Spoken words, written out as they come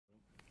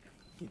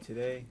you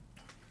today.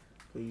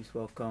 Please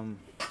welcome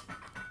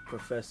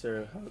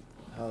Professor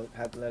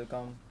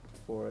HAGLELGAM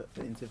for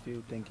the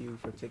interview. Thank you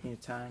for taking your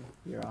time.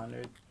 We're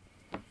honored.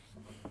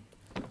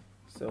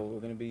 So we're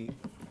gonna be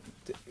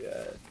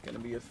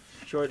a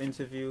short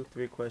interview,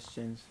 3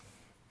 questions.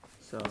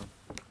 So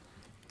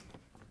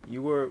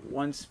you were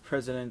once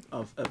president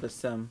of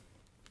FSM.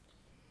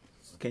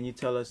 Can you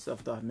tell us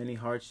of the many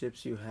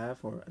hardships you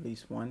have, or at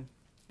least one,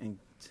 and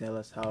tell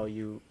us how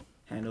you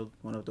handled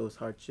one of those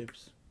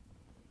hardships?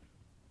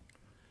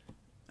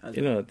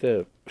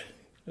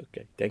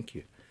 Okay, thank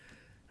you.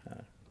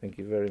 Thank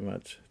you very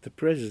much. The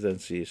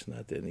presidency is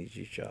not an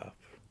easy job.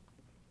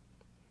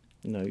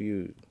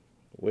 You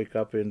wake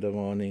up in the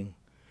morning,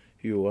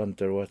 you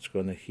wonder what's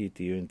going to hit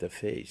you in the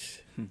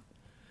face.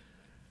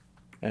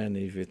 And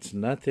if it's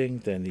nothing,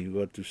 then you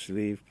go to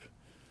sleep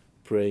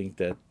praying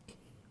that,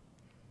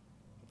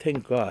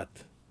 thank God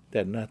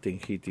that nothing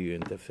hit you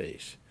in the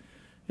face.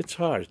 It's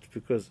hard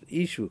because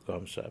issue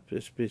comes up,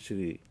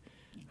 especially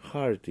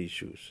hard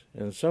issues.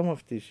 And some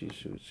of these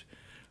issues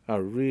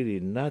are really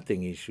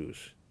nothing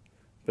issues,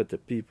 but the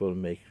people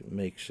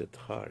makes it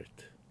hard.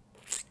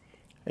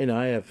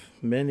 I had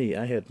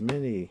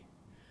many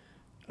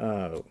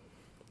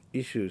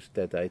issues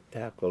that I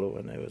tackled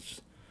when I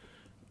was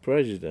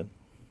president.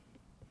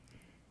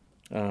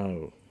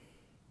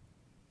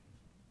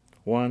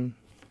 One,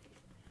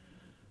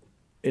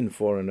 in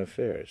foreign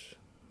affairs.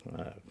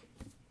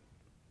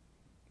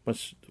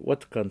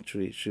 What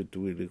country should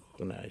we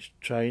recognize?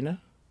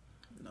 China?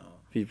 No.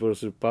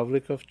 People's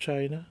Republic of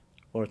China?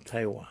 Or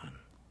Taiwan?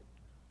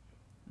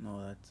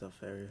 No, that's a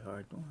very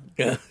hard one.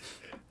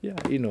 Yeah,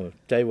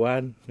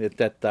 Taiwan at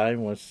that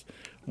time was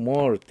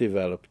more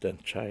developed than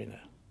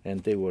China,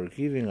 and they were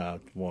giving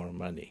out more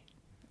money.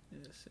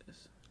 Yes.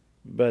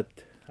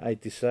 But I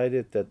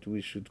decided that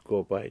we should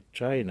go by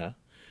China,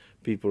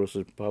 People's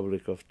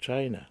Republic of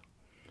China,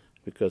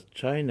 because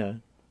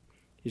China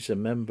is a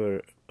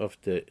member of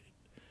the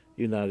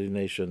United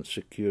Nations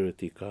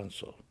Security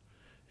Council,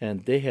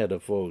 and they had a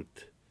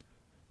vote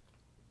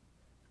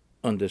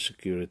on the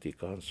Security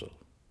Council.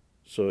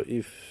 So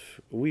if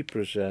we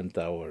present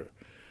our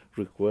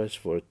request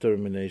for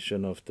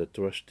termination of the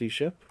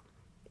trusteeship,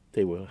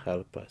 they will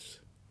help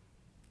us.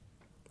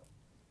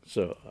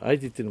 So I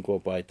didn't go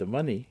by the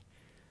money,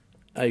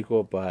 I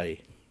go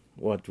by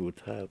what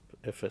would help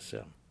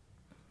FSM.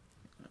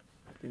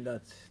 I think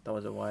that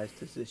was a wise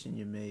decision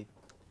you made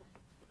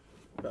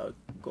about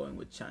going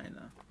with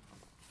China.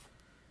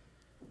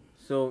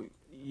 So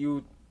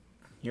you're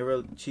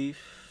a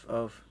chief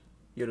of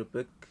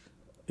Europic.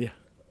 Yeah.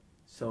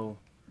 So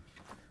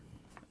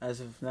as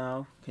of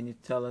now, can you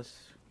tell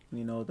us,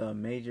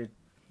 your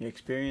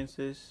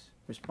experiences,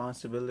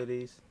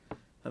 responsibilities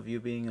of you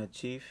being a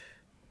chief,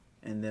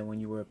 and then when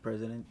you were a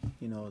president,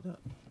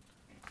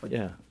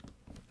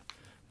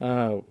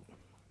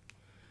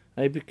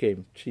 I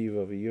became chief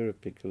of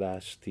Europic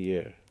last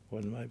year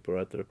when my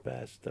brother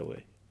passed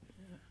away.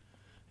 Yeah.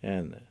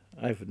 And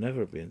I've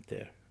never been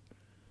there.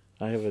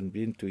 I haven't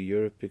been to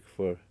Europic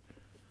for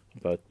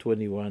about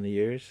 21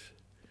 years.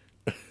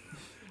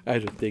 I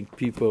don't think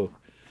people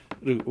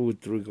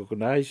would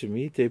recognize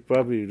me. They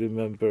probably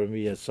remember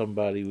me as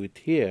somebody with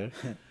hair.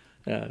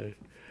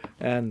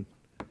 And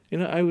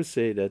I would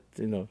say that,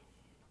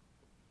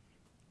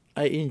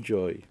 I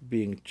enjoy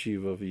being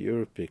chief of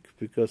Europic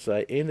because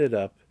I ended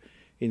up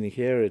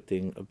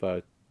inheriting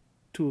about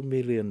 $2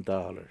 million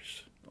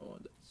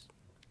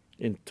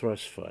in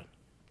trust fund.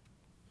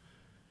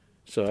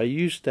 So I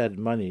used that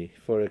money.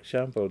 For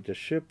example, the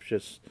ship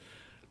just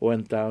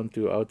went down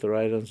to outer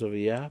islands of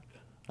Yap.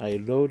 I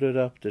loaded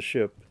up the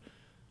ship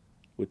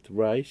with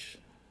rice,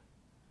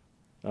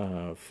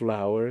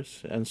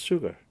 flowers, and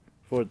sugar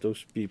for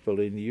those people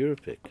in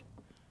Europic.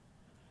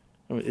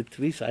 At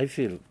least I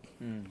feel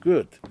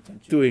good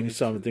doing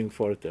something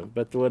for them.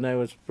 But when I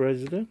was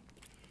president,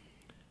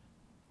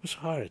 it was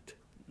hard.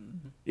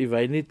 Mm-hmm. If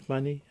I need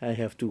money, I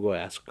have to go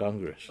ask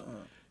Congress.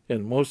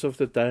 And most of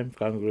the time,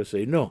 Congress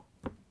say, no,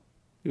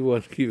 we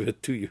won't give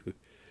it to you.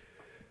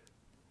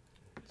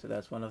 So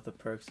that's one of the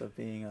perks of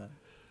being a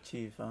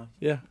chief, huh?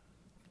 Yeah.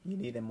 You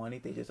need the money,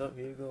 they just, here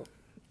you go.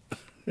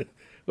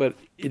 Well,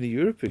 in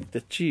Europe,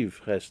 the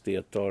chief has the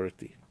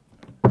authority.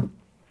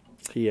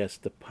 He has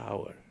the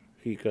power.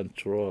 He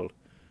controls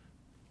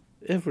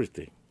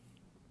everything,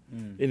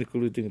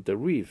 including the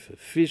reef,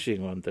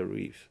 fishing on the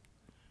reef.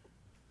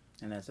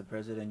 And as a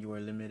president, you are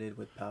limited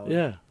with power.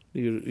 Yeah,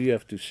 you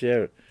have to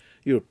share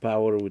your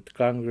power with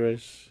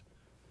Congress,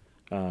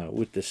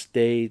 with the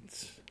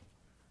states.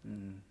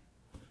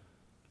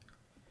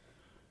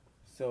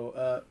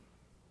 So,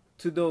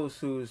 to those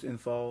who's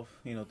involved,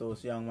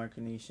 those young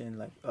Micronesian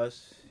like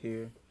us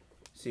here,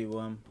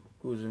 COM,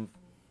 who's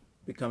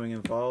becoming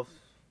involved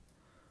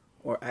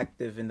or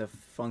active in the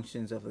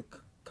functions of the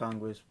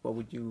Congress, what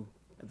would you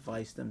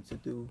advise them to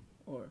do,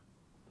 or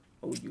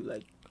what would you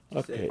like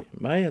to say? Okay,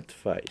 my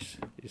advice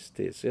is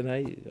this, and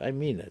I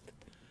mean it.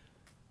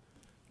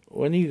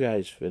 When you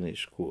guys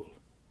finish school,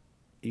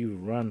 you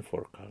run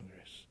for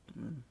Congress.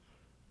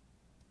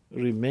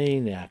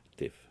 Remain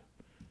active.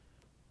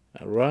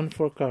 run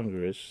for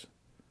Congress,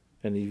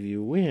 and if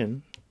you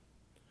win,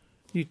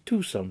 you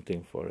do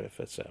something for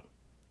FSM.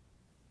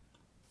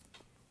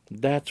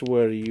 That's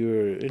where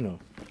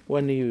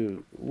when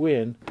you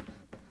win,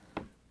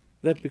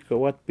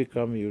 what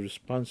become your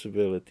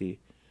responsibility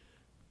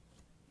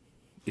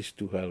is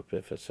to help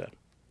FSM.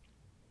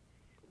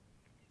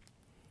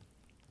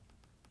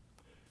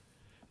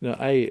 Now,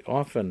 I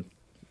often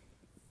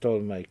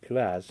told my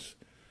class,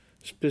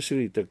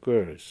 especially the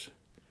girls,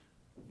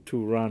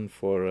 to run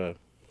for a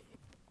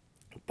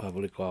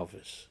public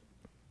office.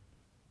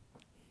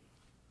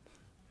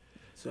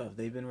 So have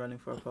they been running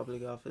for a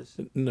public office?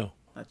 No.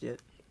 Not yet?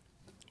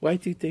 Why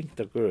do you think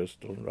the girls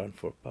don't run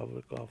for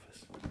public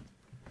office?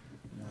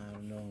 I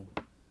don't know.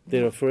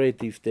 They're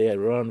afraid if they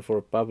run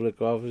for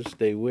public office,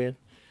 they win,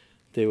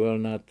 they will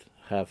not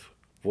have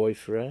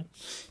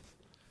boyfriends.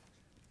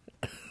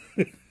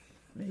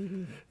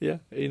 Maybe. Yeah,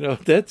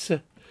 that's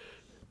a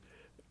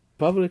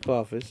public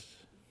office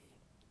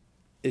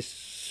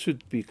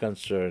should be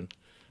concerned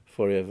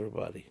for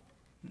everybody,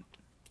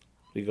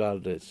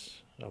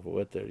 regardless of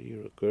whether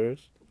you're a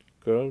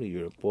girl,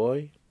 you're a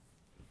boy.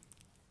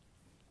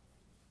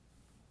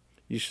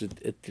 You should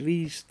at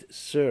least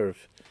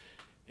serve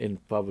in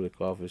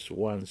public office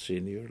once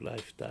in your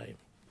lifetime.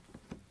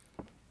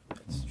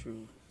 That's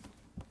true.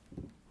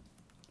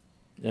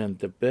 And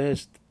the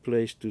best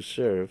place to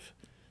serve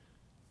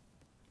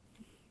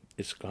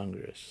is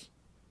Congress.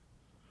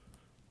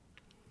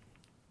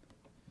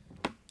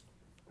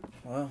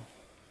 Well,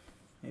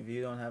 if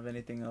you don't have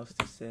anything else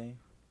to say,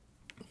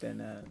 then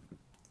I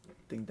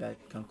think that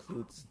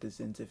concludes this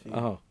interview.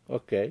 Oh,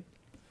 okay.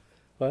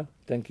 Well,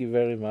 thank you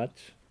very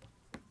much.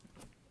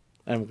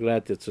 I'm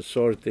glad it's a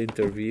short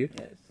interview.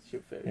 Yes,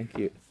 sure. Thank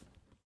you.